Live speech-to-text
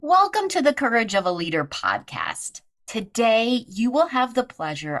Welcome to the Courage of a Leader podcast. Today, you will have the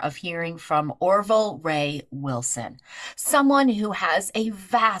pleasure of hearing from Orvel Ray Wilson, someone who has a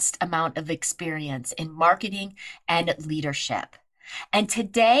vast amount of experience in marketing and leadership. And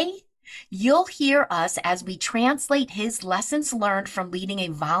today, you'll hear us as we translate his lessons learned from leading a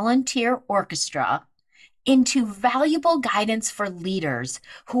volunteer orchestra into valuable guidance for leaders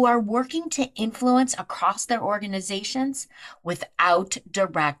who are working to influence across their organizations without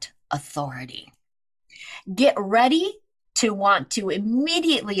direct authority. Get ready to want to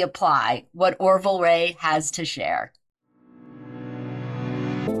immediately apply what Orvel Ray has to share.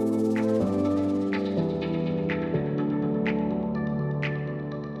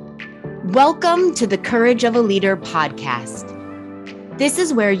 Welcome to the Courage of a Leader podcast. This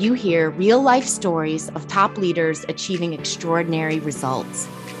is where you hear real-life stories of top leaders achieving extraordinary results.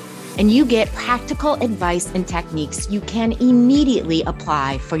 And you get practical advice and techniques you can immediately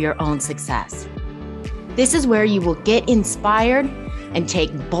apply for your own success. This is where you will get inspired and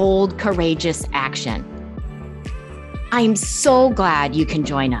take bold, courageous action. I'm so glad you can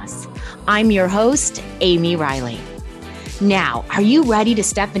join us. I'm your host, Amy Riley. Now, are you ready to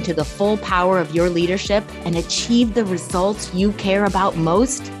step into the full power of your leadership and achieve the results you care about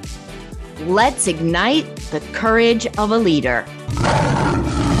most? Let's ignite the courage of a leader.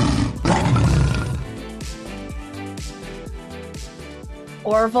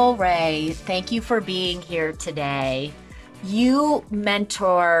 Orvel Ray, thank you for being here today. You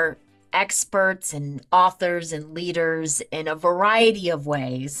mentor experts and authors and leaders in a variety of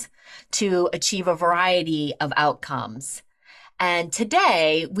ways to achieve a variety of outcomes. And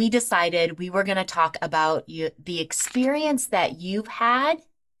today we decided we were going to talk about the experience that you've had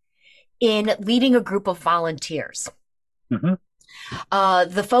in leading a group of volunteers. Mm-hmm.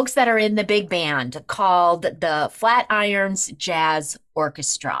 The folks that are in the big band called the Flatirons Jazz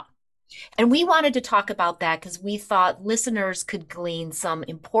Orchestra. And we wanted to talk about that because we thought listeners could glean some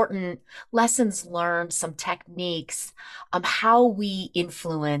important lessons learned, some techniques on how we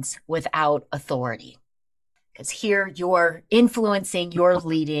influence without authority. Because here you're influencing, you're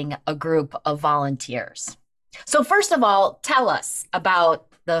leading a group of volunteers. So first of all, tell us about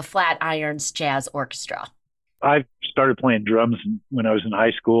the Flatirons Jazz Orchestra. I started playing drums when I was in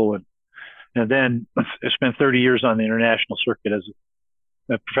high school, and then I spent 30 years on the international circuit as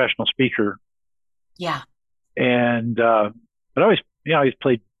a professional speaker. Yeah. And but I always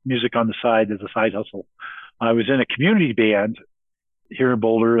played music on the side as a side hustle. I was in a community band here in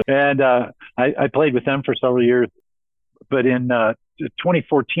Boulder, and I played with them for several years. But in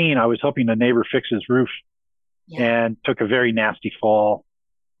 2014, I was helping a neighbor fix his roof, and took a very nasty fall,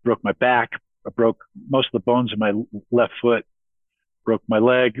 broke my back. I broke most of the bones in my left foot, broke my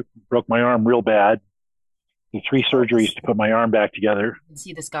leg, broke my arm real bad. Did 3 surgeries to put my arm back together. You can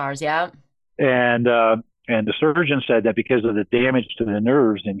see the scars, yeah. And the surgeon said that because of the damage to the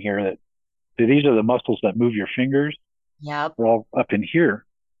nerves in here, that these are the muscles that move your fingers. Yep. We're all up in here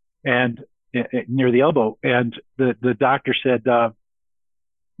and near the elbow. And the doctor said, my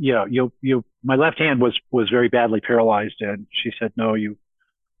left hand was very badly paralyzed. And she said, no, you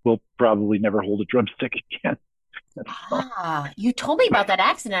will probably never hold a drumstick again. You told me about that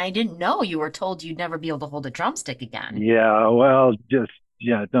accident. I didn't know you were told you'd never be able to hold a drumstick again. Yeah, well,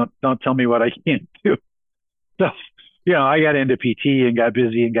 don't tell me what I can't do. So, I got into PT and got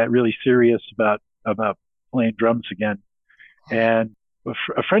busy and got really serious about playing drums again. And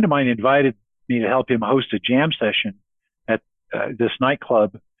a friend of mine invited me to help him host a jam session at this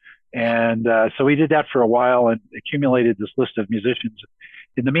nightclub. And so we did that for a while and accumulated this list of musicians.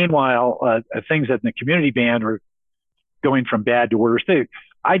 In the meanwhile, things in the community band were going from bad to worse.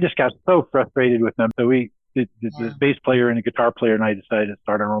 I just got so frustrated with them. So the bass player and the guitar player and I decided to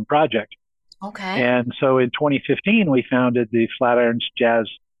start our own project. Okay. And so in 2015, we founded the Flatirons Jazz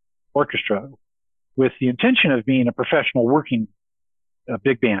Orchestra with the intention of being a professional working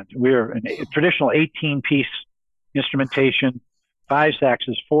big band. We're a traditional 18-piece instrumentation, 5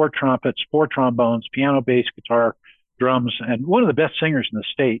 saxes, 4 trumpets, 4 trombones, piano, bass, guitar, drums, and one of the best singers in the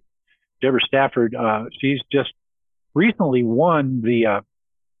state, Deborah Stafford. She's just recently won the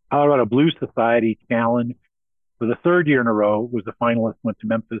Colorado Blues Society Challenge for the 3rd year in a row. Was a finalist, went to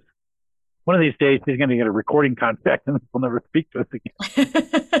Memphis. One of these days, he's going to get a recording contract and we'll never speak to us again.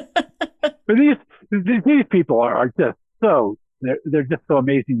 But these people are just they're just so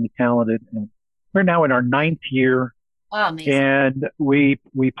amazingly talented. And we're now in our 9th year. Oh, amazing. And we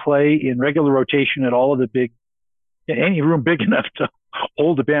play in regular rotation at all of the any room big enough to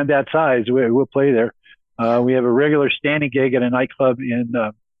hold a band that size. We'll play there. We have a regular standing gig at a nightclub in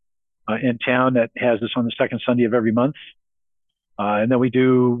town that has us on the second Sunday of every month. And then we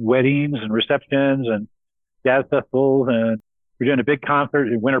do weddings and receptions and jazz festivals. And we're doing a big concert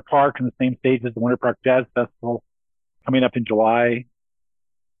in Winter Park in the same stage as the Winter Park Jazz Festival coming up in July.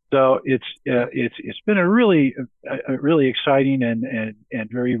 So it's been a really exciting and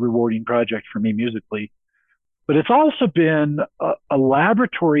very rewarding project for me musically. But it's also been a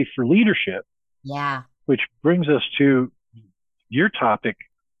laboratory for leadership, Yeah. which brings us to your topic,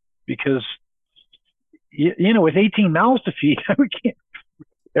 because with 18 mouths to feed, we can't.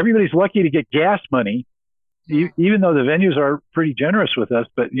 Everybody's lucky to get gas money, even though the venues are pretty generous with us.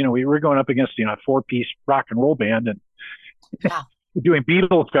 But we were going up against a 4-piece rock and roll band and Yeah. doing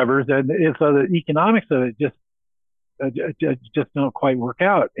Beatles covers, and so the economics of it just don't quite work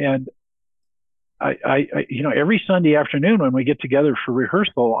out. And every Sunday afternoon when we get together for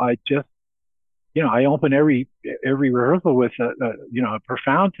rehearsal, I open every rehearsal with a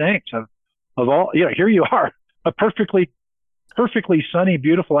profound thanks of all. Here you are, a perfectly sunny,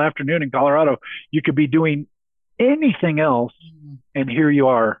 beautiful afternoon in Colorado. You could be doing anything else, and here you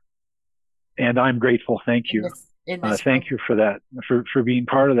are, and I'm grateful. Thank you. Thank you for that, for being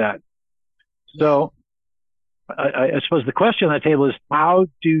part of that. So I suppose the question on the table is, how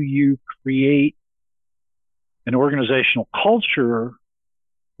do you create an organizational culture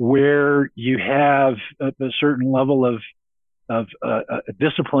where you have a certain level of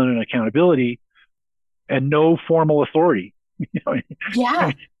discipline and accountability and no formal authority?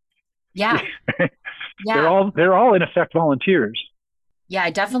 Yeah. Yeah. Yeah. They're all in effect volunteers. Yeah,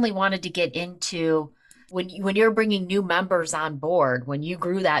 I definitely wanted to get into when you're bringing new members on board, when you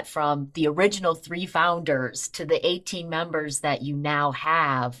grew that from the original 3 founders to the 18 members that you now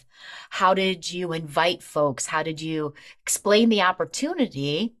have, how did you invite folks? How did you explain the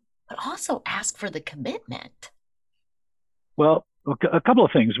opportunity, but also ask for the commitment? Well, a couple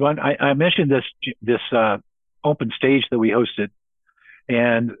of things. One, I mentioned this open stage that we hosted,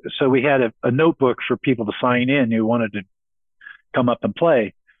 and so we had a notebook for people to sign in who wanted to come up and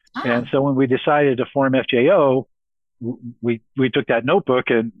play. And so when we decided to form FJO, we took that notebook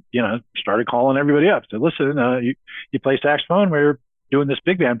and started calling everybody up. So listen, you play saxophone. We're doing this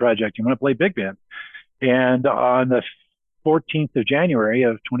big band project. You want to play big band? And on the 14th of January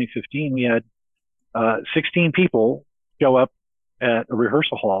of 2015, we had 16 people show up at a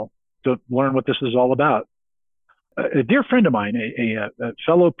rehearsal hall to learn what this is all about. A dear friend of mine, a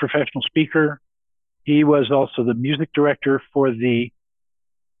fellow professional speaker, he was also the music director for the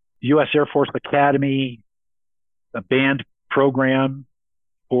U.S. Air Force Academy, a band program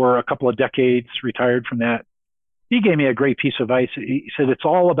for a couple of decades, retired from that. He gave me a great piece of advice. He said, it's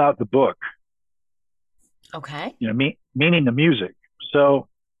all about the book. Okay. Meaning the music. So,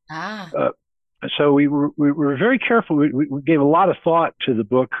 so we were very careful. We gave a lot of thought to the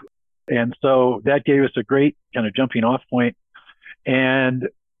book. And so that gave us a great kind of jumping off point. And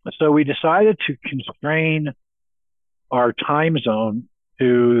so we decided to constrain our time zone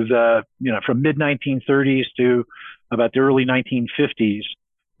to from mid 1930s to about the early 1950s,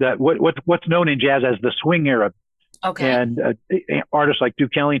 that what's known in jazz as the swing era. Okay. And artists like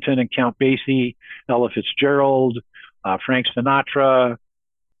Duke Ellington and Count Basie, Ella Fitzgerald, Frank Sinatra,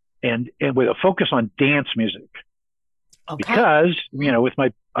 and with a focus on dance music. Okay. Because, with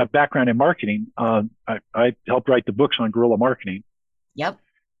my background in marketing, I helped write the books on guerrilla marketing. Yep.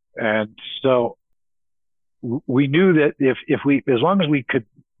 And so we knew that as long as we could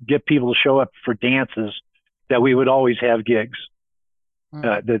get people to show up for dances, that we would always have gigs.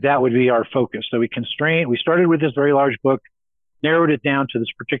 That would be our focus. So we started with this very large book, narrowed it down to this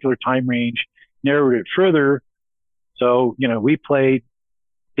particular time range, narrowed it further. So, we played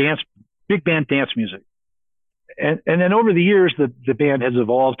big band dance music. And then over the years, the band has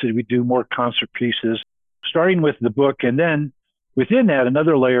evolved to we do more concert pieces, starting with the book. And then within that,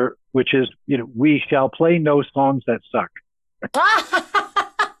 another layer, which is, we shall play no songs that suck.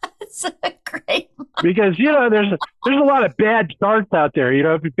 That's a great one. Because, there's a lot of bad charts out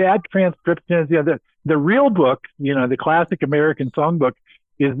there, bad transcriptions. The real book, the classic American songbook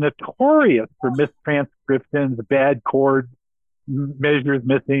is notorious for mistranscriptions, bad chords, measures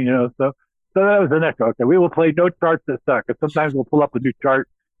missing, so that was the next. Okay, we will play no charts that suck. And sometimes we'll pull up a new chart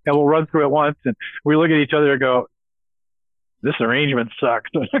and we'll run through it once and we look at each other and go, this arrangement sucks.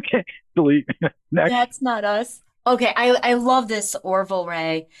 Okay, delete. Next. That's not us. Okay, I love this, Orvel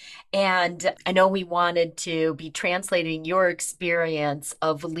Ray. And I know we wanted to be translating your experience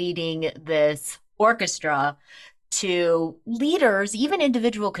of leading this orchestra to leaders, even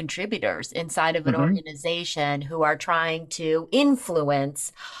individual contributors inside of an Hmm. organization who are trying to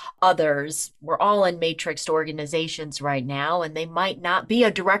influence others. We're all in matrixed organizations right now, and they might not be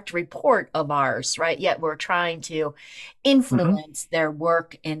a direct report of ours, right? Yet we're trying to Hmm. influence their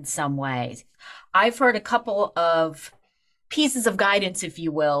work in some ways. I've heard a couple of pieces of guidance, if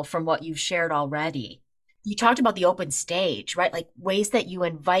you will, from what you've shared already. You talked about the open stage, right? Like ways that you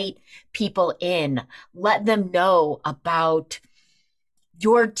invite people in, let them know about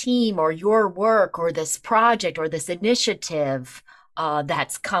your team or your work or this project or this initiative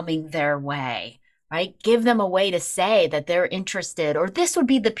that's coming their way, right? Give them a way to say that they're interested, or this would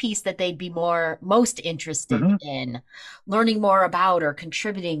be the piece that they'd be most interested Hmm. in learning more about or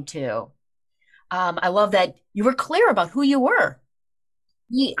contributing to. I love that you were clear about who you were.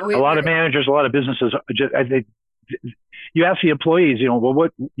 A lot of managers, a lot of businesses, you ask the employees, well,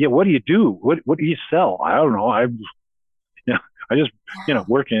 what do you do? What do you sell? I don't know. You know, I just,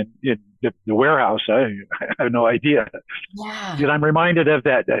 work in the warehouse. I have no idea. Yeah. Because I'm reminded of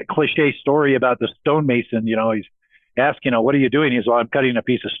that cliche story about the stonemason. He's asking, what are you doing? He says, well, I'm cutting a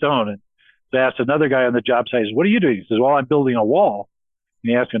piece of stone. And so I asked another guy on the job site, what are you doing? He says, well, I'm building a wall.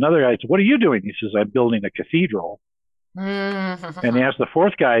 And he asked another guy, what are you doing? He says, I'm building a cathedral. And he Mm. asked the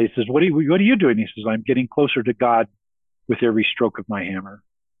fourth guy, he says, what are you doing? He says, I'm getting closer to God with every stroke of my hammer.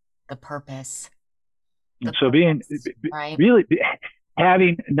 The purpose, the And so being purpose, right? really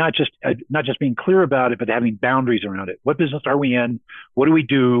having not just being clear about it, but having boundaries around it. What business are we in? What do we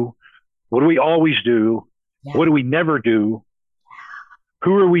do? What do we always do? What Yeah. do we never do?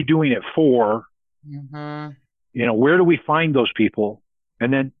 Who are we doing it for? Hmm. Where do we find those people?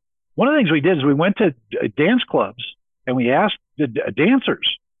 And then one of the things we did is we went to dance clubs and we asked the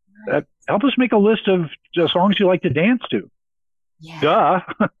dancers, Right. help us make a list of the songs you like to dance to. Yeah. Duh,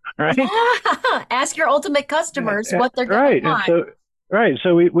 right? Yeah. Ask your ultimate customers what they're going to Right. And want. so, right.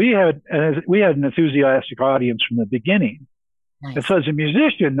 So we had an enthusiastic audience from the beginning. And Nice. so as a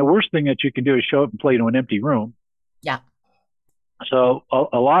musician, the worst thing that you can do is show up and play to an empty room. Yeah. So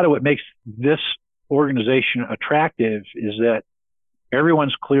a lot of what makes this organization attractive is that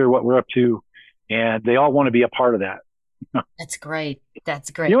everyone's clear what we're up to and they all want to be a part of that. That's great. That's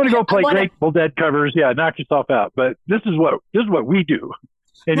You great. want to go I play want to, Grateful Dead covers, yeah, knock yourself out. But this is what we do.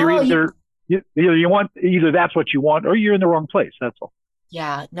 And you're no, you want either that's what you want or you're in the wrong place. That's all.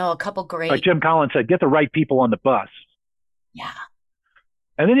 yeah, no, a couple Like great, Jim Collins said, get the right people on the bus. yeah,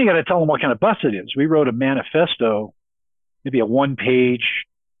 And then you got to tell them what kind of bus it is. We wrote a manifesto, maybe a one-page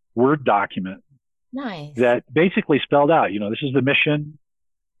Word document nice. that basically spelled out, this is the mission,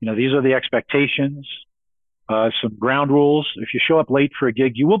 these are the expectations, some ground rules. If you show up late for a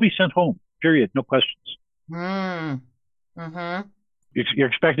gig, you will be sent home, period, no questions. Mm. Mm-hmm. You're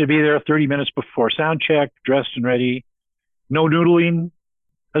expected to be there 30 minutes before sound check, dressed and ready. No noodling.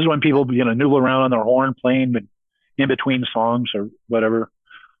 This is when people, noodle around on their horn playing in between songs or whatever.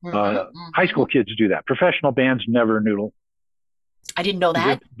 Mm-hmm. High Mm-hmm. school kids do that. Professional bands never noodle. I didn't know The,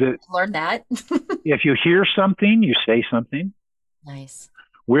 that. the, Learned that. if you hear something, you say something. Nice.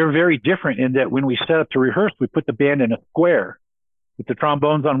 We're very different in that when we set up to rehearse, we put the band in a square with the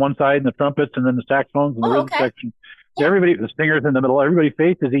trombones on one side and the trumpets and then the saxophones and the Oh, rhythm okay. section. Yeah. Everybody, the singers in the middle, everybody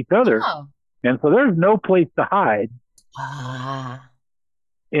faces each other. Oh. And so there's no place to hide. Ah.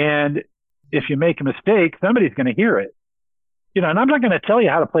 And if you make a mistake, somebody's going to hear it. And I'm not going to tell you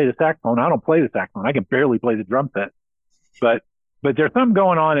how to play the saxophone. I don't play the saxophone. I can barely play the drum set. But there's something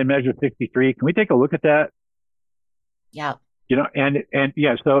going on in measure 63. Can we take a look at that? Yeah. And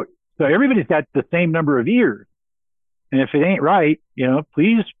yeah, so everybody's got the same number of ears. And if it ain't right,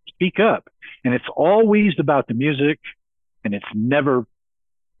 please speak up. And it's always about the music and it's never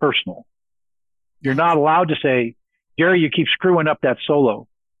personal. You're Nice. not allowed to say, Gary, you keep screwing up that solo.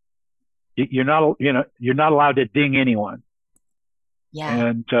 You're not allowed to ding anyone. Yeah.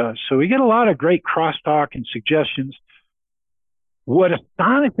 And so we get a lot of great crosstalk and suggestions. What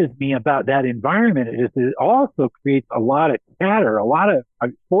astonishes me about that environment is it also creates a lot of chatter,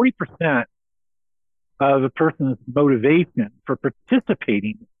 40% of a person's motivation for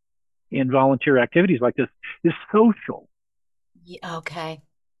participating in volunteer activities like this is social. Yeah. Okay.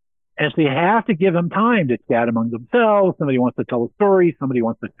 And so you have to give them time to chat among themselves. Somebody wants to tell a story. Somebody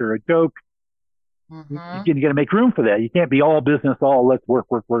wants to share a joke. Mm-hmm. You got to make room for that. You can't be all business, all let's work.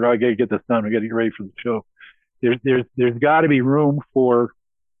 I got to get this done. We got to get ready for the show. There's got to be room for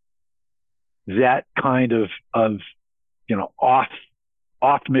that kind of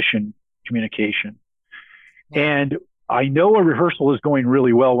off mission communication. Yeah. And I know a rehearsal is going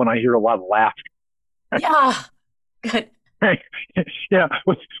really well when I hear a lot of laughter. Yeah. Good. Right. Yeah,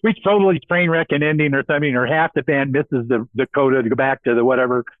 we totally train wreck an ending or something, or half the band misses the coda to go back to the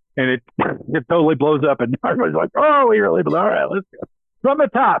whatever, and it totally blows up, and everybody's like, "Oh, we really blew. All right, let's go from the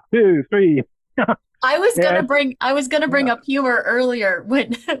top, two, three." Yeah, I was gonna bring yeah. up humor earlier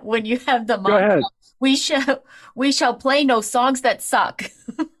when when you have the Go mantra, ahead. we shall we shall play no songs that suck,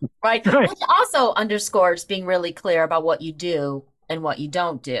 right? Right. Which also underscores being really clear about what you do and what you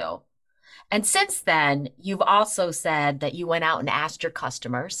don't do. And since then, you've also said that you went out and asked your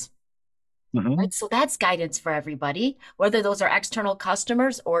customers, Hmm. right? So that's guidance for everybody, whether those are external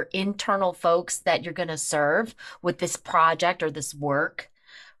customers or internal folks that you're going to serve with this project or this work,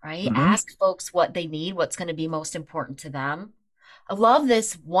 right? Hmm. Ask folks what they need, what's going to be most important to them. I love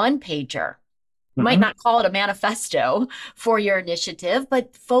this one pager. You might Hmm. not call it a manifesto for your initiative,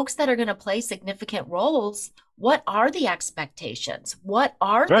 but folks that are going to play significant roles, what are the expectations? What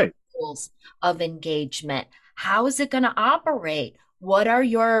are the Right. rules of engagement? How is it going to operate? What are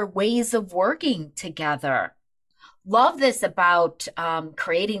your ways of working together? Love this about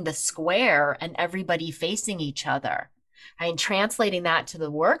creating the square and everybody facing each other and translating that to the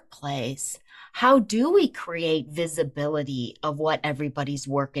workplace. How do we create visibility of what everybody's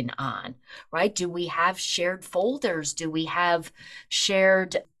working on, right? Do we have shared folders? Do we have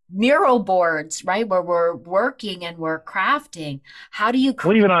shared mural boards, right? Where we're working and we're crafting. How do you Well,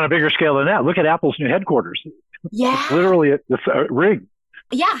 create? even on a bigger scale than that, look at Apple's new headquarters. It's Yeah. literally a ring.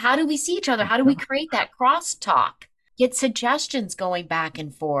 Yeah, how do we see each other? How do we create that crosstalk? Get suggestions going back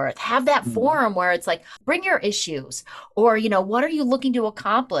and forth. Have that Mhm. forum where it's like, bring your issues, or, what are you looking to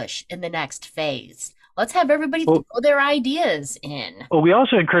accomplish in the next phase? Let's have everybody Well, throw their ideas in. well, we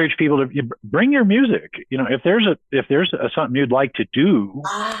also encourage people to bring your music. If there's something you'd like to do,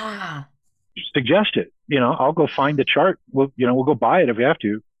 Ah, suggest it. I'll go find the chart. We'll go buy it if we have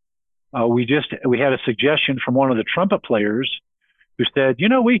to. We had a suggestion from one of the trumpet players who said,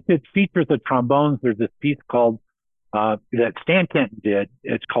 we should feature the trombones. There's this piece called that Stan Kenton did.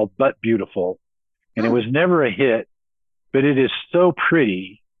 It's called "But Beautiful," and it hmm, was never a hit, but it is so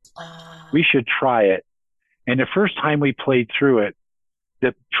pretty. We ah, should try it. And the first time we played through it,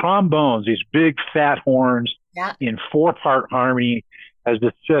 the trombones, these big fat horns yeah, in 4-part harmony, as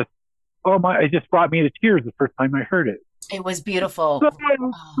this just oh my, it just brought me to tears the first time I heard it. it was beautiful. So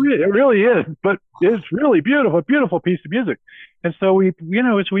Oh, it really is, but it's really beautiful, beautiful piece of music. And so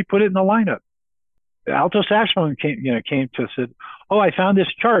as we put it in the lineup, the alto saxophone came to us and said, "Oh, I found this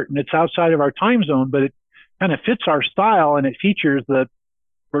chart and it's outside of our time zone, but it kind of fits our style and it features the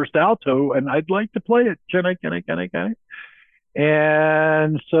first alto, and I'd like to play it. Can I? Can I? Can I? Can I?"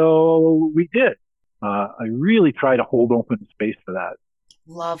 And so we did. I really try to hold open space for that.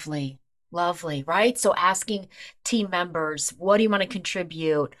 lovely, lovely, right? So asking team members, what do you want to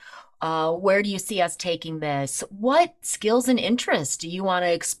contribute? Where do you see us taking this? What skills and interests do you want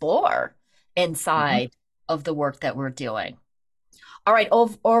to explore Hmm. inside of the work that we're doing? All right,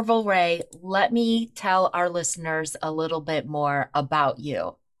 Orville Ray, let me tell our listeners a little bit more about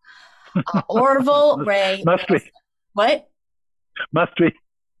you. Orville Ray Must be, Wilson. What? must be.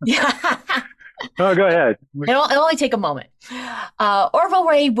 Yeah. Oh, go ahead. It'll only take a moment. Orville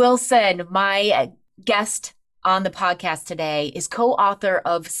Ray Wilson, my guest on the podcast today, is co-author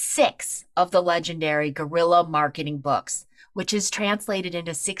of 6 of the legendary guerrilla marketing books, which is translated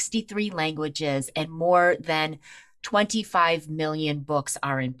into 63 languages and more than 25 million books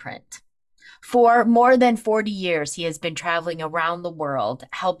are in print. For more than 40 years, he has been traveling around the world,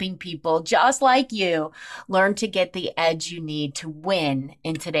 helping people just like you learn to get the edge you need to win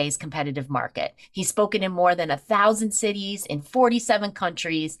in today's competitive market. He's spoken in more than 1,000 cities in 47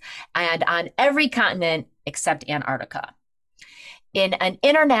 countries and on every continent except Antarctica. In an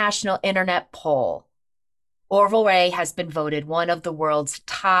international internet poll, Orville Ray has been voted one of the world's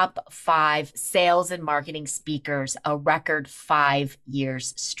top 5 sales and marketing speakers a record 5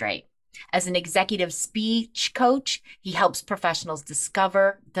 years straight. As an executive speech coach, he helps professionals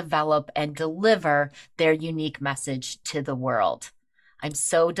discover, develop, and deliver their unique message to the world. I'm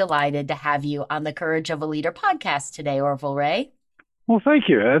so delighted to have you on the Courage of a Leader podcast today, Orville Ray. Well, thank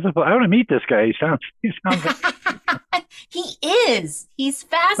you. I want to meet this guy. He sounds He is. He's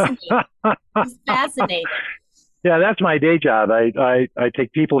fascinating. He's fascinating. yeah, that's my day job. I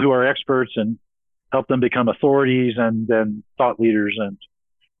take people who are experts and help them become authorities and then thought leaders and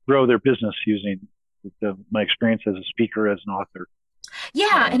grow their business using my experience as a speaker, as an author.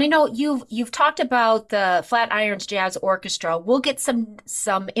 Yeah, Uh, and I know you've talked about the Flatirons Jazz Orchestra. We'll get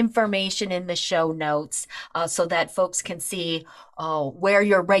some information in the show notes so that folks can see where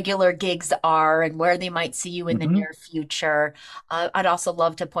your regular gigs are and where they might see you in the mhm. near future. I'd also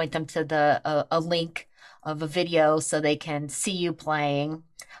love to point them to a link of a video so they can see you playing.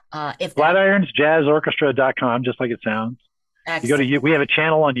 If that FlatironsJazzOrchestra.com, just like it sounds. You go excellent, to, we have a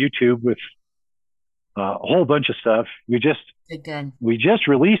channel on YouTube with a whole bunch of stuff. good. We just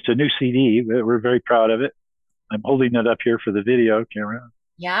released a new CD. We're very proud of it. I'm holding it up here for the video camera.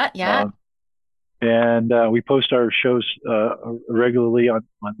 Yeah, yeah. Um, and we post our shows regularly on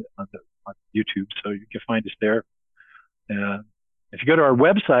YouTube, so you can find us there. If you go to our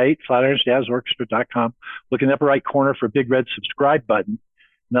website, FlatironsJazzOrchestra.com, look in the upper right corner for a big red subscribe button,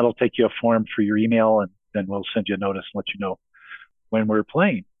 and that'll take you a form for your email, and then we'll send you a notice and let you know when we're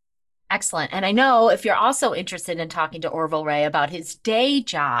playing. Excellent. And I know if you're also interested in talking to Orvel Ray about his day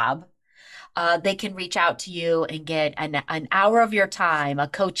job, they can reach out to you and get an hour of your time, a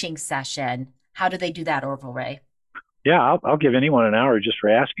coaching session. How do they do that, Orvel Ray? Yeah, I'll give anyone an hour just for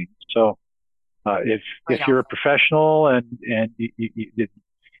asking. So if you're a professional and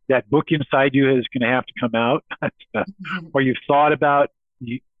that book inside you is going to have to come out, or you've thought about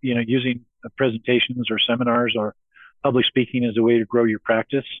using presentations or seminars or public speaking as a way to grow your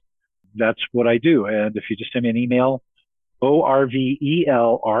practice, that's what I do. And if you just send me an email, ORVELRAY,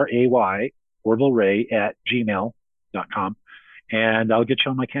 Orvel Ray at gmail.com, and I'll get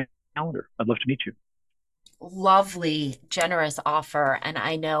you on my calendar. I'd love to meet you. Lovely, generous offer. And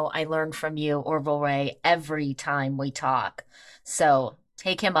I know I learn from you, Orvel Ray, every time we talk. So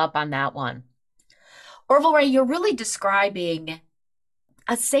take him up on that one. Orvel Ray, you're really describing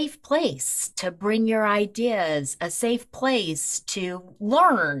a safe place to bring your ideas, a safe place to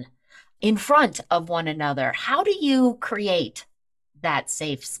learn in front of one another. How do you create that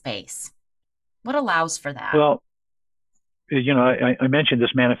safe space? What allows for that? Well, I mentioned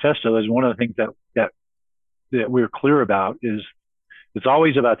this manifesto as one of the things that we're clear about is it's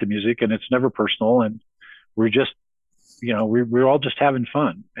always about the music and it's never personal, and we're just we're all just having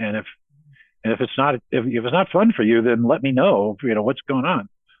fun. And if it's not fun for you, then let me know what's going on.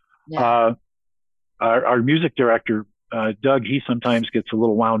 Yeah. Our music director Doug, he sometimes gets a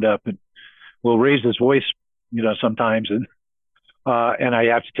little wound up and will raise his voice sometimes, and I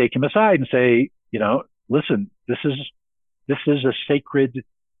have to take him aside and say, listen, this is a sacred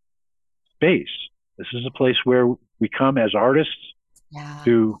space. This is a place where we come as artists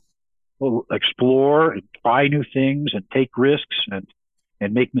to explore and try new things and take risks and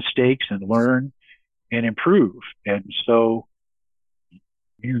make mistakes and learn and improve. And so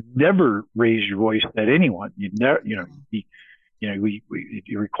you never raise your voice at anyone. You never, you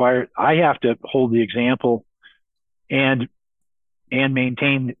require, I have to hold the example and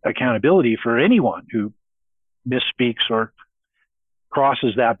maintain accountability for anyone who misspeaks or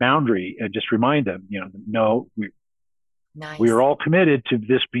crosses that boundary, and just remind them, no, we are all committed to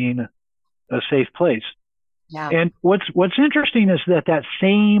this being a safe place. Yeah. And what's interesting is that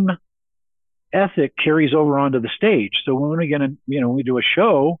same ethic carries over onto the stage. So when we do a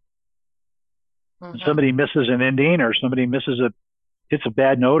show, and somebody misses an ending or somebody hits a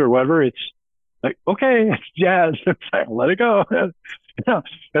bad note or whatever, it's like, okay, it's jazz. It's like, let it go. As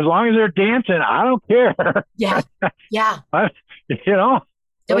long as they're dancing, I don't care. Yeah. Yeah.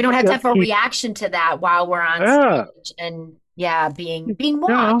 So we don't have to have a reaction to that while we're on stage and being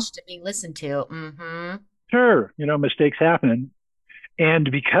watched and being listened to. Mm-hmm. Sure. Mistakes happen. And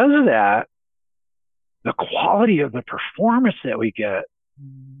because of that, the quality of the performance that we get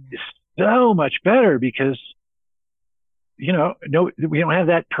is so much better because, we don't have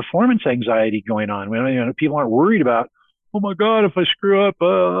that performance anxiety going on. We don't, people aren't worried about, oh my God, if I screw up,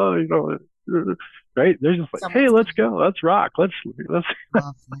 right? They're just like, hey, let's go, let's rock, let's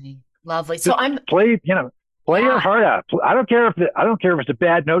lovely. So I'm play your heart out. I don't care if it's a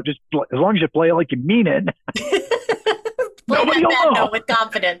bad note, just as long as you play it like you mean it. Play that bad note with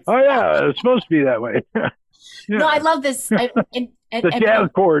confidence. Oh yeah, it's supposed to be that way. No, I love this. The jazz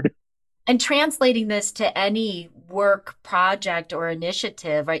chord. And translating this to any work project or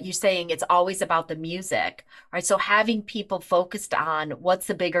initiative, right? You're saying it's always about the music, right? So having people focused on what's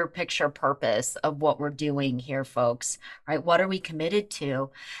the bigger picture purpose of what we're doing here, folks, right? What are we committed to?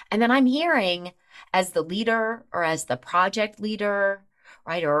 And then I'm hearing as the leader or as the project leader,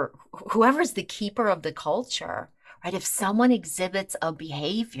 right? Or whoever's the keeper of the culture, right? If someone exhibits a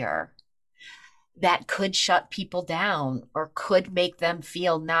behavior that could shut people down or could make them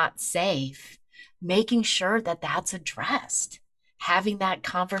feel not safe, making sure that that's addressed, having that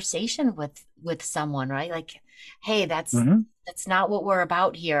conversation with someone, right? Like, hey, that's not what we're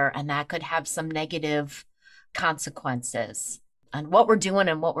about here, and that could have some negative consequences on what we're doing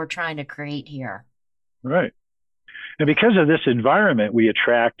and what we're trying to create here. Right. And because of this environment, we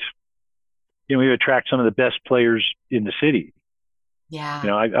attract some of the best players in the city. Yeah.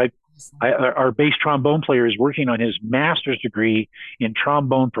 our bass trombone player is working on his master's degree in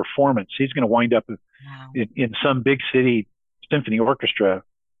trombone performance. He's going to wind up Wow. in some big city symphony orchestra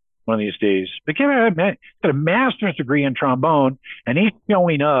one of these days. But he's got a master's degree in trombone, and he's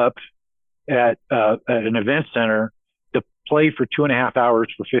showing up at an event center to play for 2.5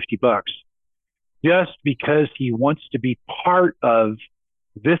 hours for $50, just because he wants to be part of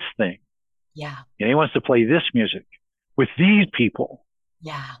this thing. Yeah. And he wants to play this music with these people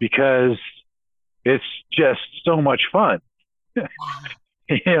Yeah. because it's just so much fun, Wow.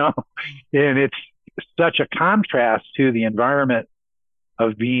 and it's such a contrast to the environment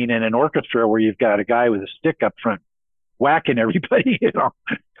of being in an orchestra where you've got a guy with a stick up front whacking everybody,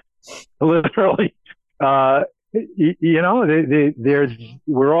 literally. We're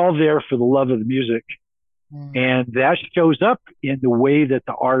all there for the love of the music, and that shows up in the way that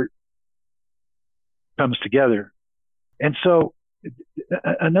the art comes together. And so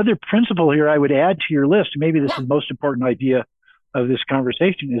another principle here I would add to your list, maybe this is the most important idea of this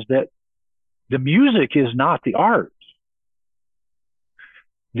conversation, is that the music is not the art.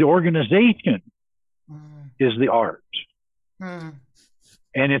 The organization is the art. And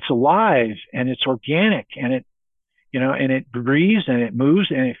it's alive and it's organic and it breathes and it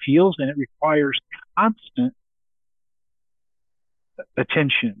moves and it feels, and it requires constant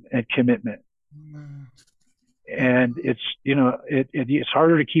attention and commitment. And it's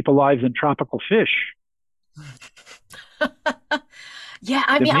harder to keep alive than tropical fish. Yeah,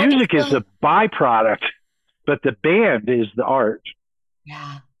 I mean, the music is a byproduct, but the band is the art.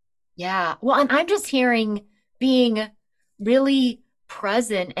 Yeah. Yeah. Well, and I'm just hearing being really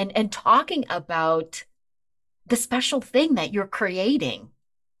present and talking about the special thing that you're creating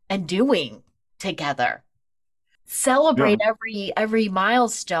and doing together. Celebrate every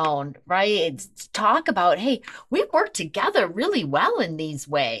milestone, right? It's talk about, hey, we work together really well in these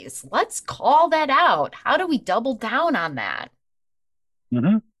ways. Let's call that out. How do we double down on that?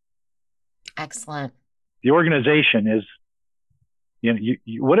 Mm-hmm. Excellent. The organization is,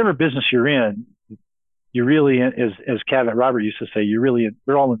 whatever business you're in, you really, as Cavett Robert used to say,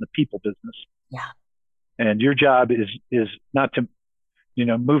 we're all in the people business. Yeah. And your job is not to,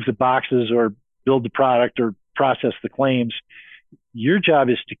 move the boxes or build the product or process the claims. Your job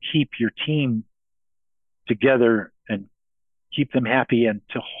is to keep your team together and keep them happy, and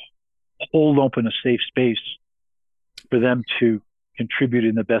to hold open a safe space for them to contribute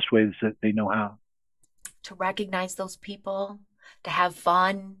in the best ways that they know how. To recognize those people, to have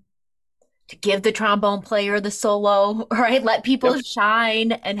fun, to give the trombone player the solo, right? Let people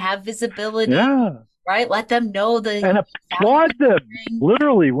shine and have visibility. Yeah. Right? Let them know and applaud them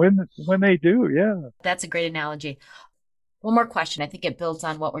literally when they do. Yeah. That's a great analogy. One more question. I think it builds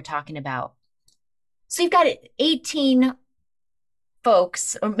on what we're talking about. So you've got 18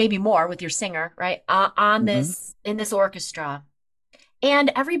 folks, or maybe more with your singer, right? On this, in this orchestra.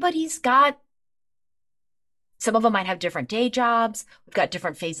 And everybody's got, some of them might have different day jobs. We've got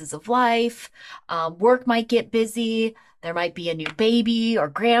different phases of life. Work might get busy. There might be a new baby or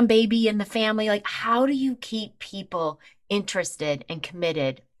grandbaby in the family. Like, how do you keep people interested and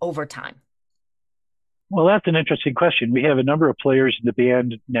committed over time? Well, that's an interesting question. We have a number of players in the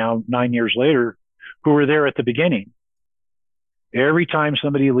band now, 9 years later, who were there at the beginning. Every time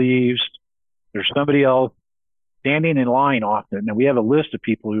somebody leaves, there's somebody else standing in line often. And we have a list of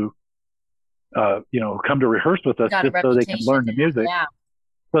people who, come to rehearse with us just so they can learn the music,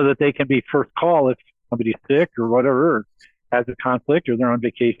 so that they can be first call if somebody's sick or whatever, or has a conflict, or they're on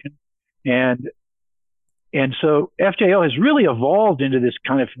vacation. And so FJO has really evolved into this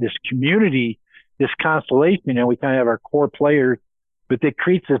kind of this community, this constellation. And we kind of have our core players, but it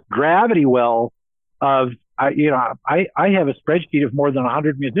creates this gravity well of, I have a spreadsheet of more than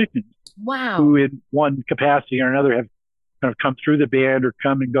 100 musicians. Wow. Who in one capacity or another have kind of come through the band or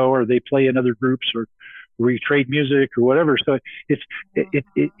come and go, or they play in other groups, or we trade music or whatever. So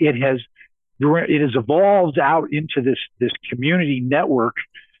it has evolved out into this community network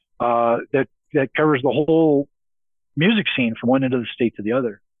that covers the whole music scene from one end of the state to the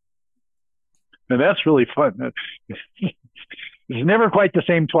other. And that's really fun. It's never quite the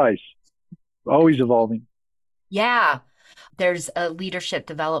same twice. Always evolving. Yeah. There's a leadership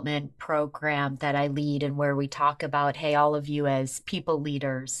development program that I lead, and where we talk about, hey, all of you as people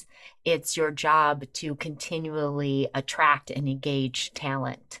leaders, it's your job to continually attract and engage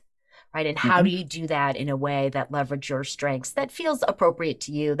talent, right? And how do you do that in a way that leverage your strengths, that feels appropriate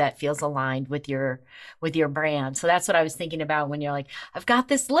to you, that feels aligned with your brand? So that's what I was thinking about when you're like, I've got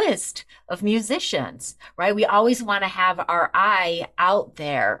this list of musicians, right? We always want to have our eye out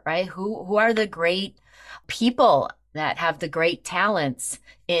there, right? Who are the great people that have the great talents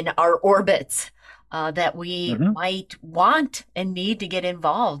in our orbits that we might want and need to get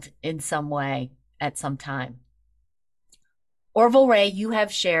involved in some way at some time. Orvel Ray, you have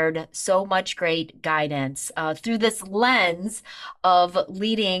shared so much great guidance through this lens of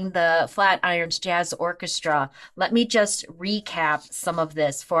leading the Flatirons Jazz Orchestra. Let me just recap some of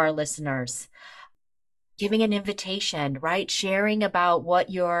this for our listeners. Giving an invitation, right? Sharing about what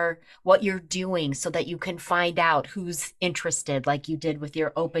you're doing so that you can find out who's interested, like you did with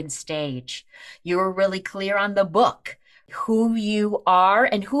your open stage. You were really clear on the book, who you are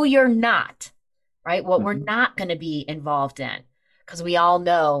and who you're not, right? What we're not going to be involved in, because we all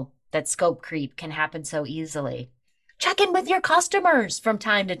know that scope creep can happen so easily. Check in with your customers from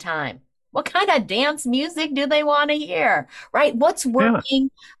time to time. What kind of dance music do they want to hear, right? What's working? Yeah.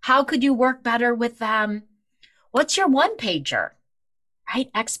 How could you work better with them? What's your one pager, right?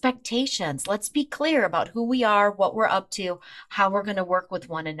 Expectations. Let's be clear about who we are, what we're up to, how we're going to work with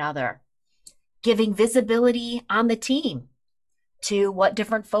one another. Giving visibility on the team to what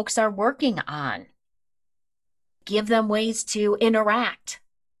different folks are working on. Give them ways to interact.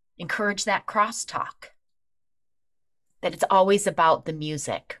 Encourage that crosstalk. That it's always about the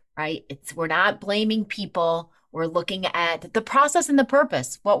music, right? We're not blaming people. We're looking at the process and the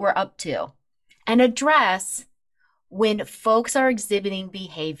purpose, what we're up to. And address when folks are exhibiting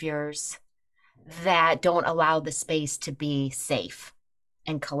behaviors that don't allow the space to be safe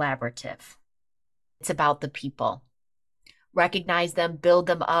and collaborative. It's about the people. Recognize them, build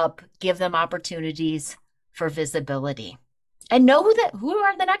them up, give them opportunities for visibility. And know who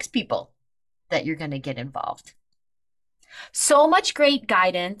are the next people that you're going to get involved. So much great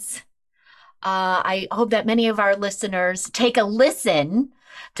guidance. I hope that many of our listeners take a listen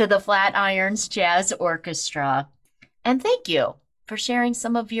to the Flatirons Jazz Orchestra. And thank you for sharing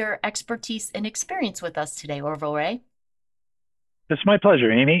some of your expertise and experience with us today, Orvel Ray. It's my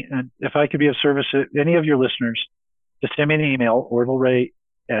pleasure, Amy. And if I could be of service to any of your listeners, just send me an email,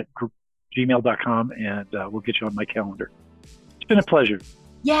 orvelray@gmail.com, and we'll get you on my calendar. It's been a pleasure.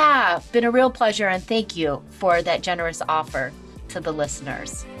 Yeah, been a real pleasure. And thank you for that generous offer to the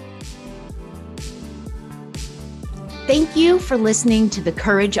listeners. Thank you for listening to the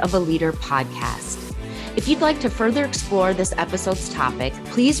Courage of a Leader podcast. If you'd like to further explore this episode's topic,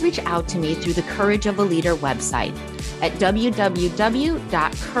 please reach out to me through the Courage of a Leader website at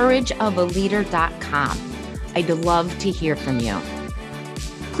www.courageofaleader.com. I'd love to hear from you.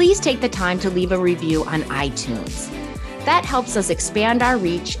 Please take the time to leave a review on iTunes. That helps us expand our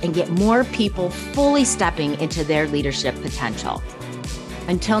reach and get more people fully stepping into their leadership potential.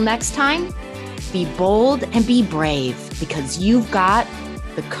 Until next time, be bold and be brave because you've got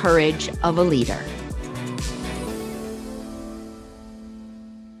the courage of a leader.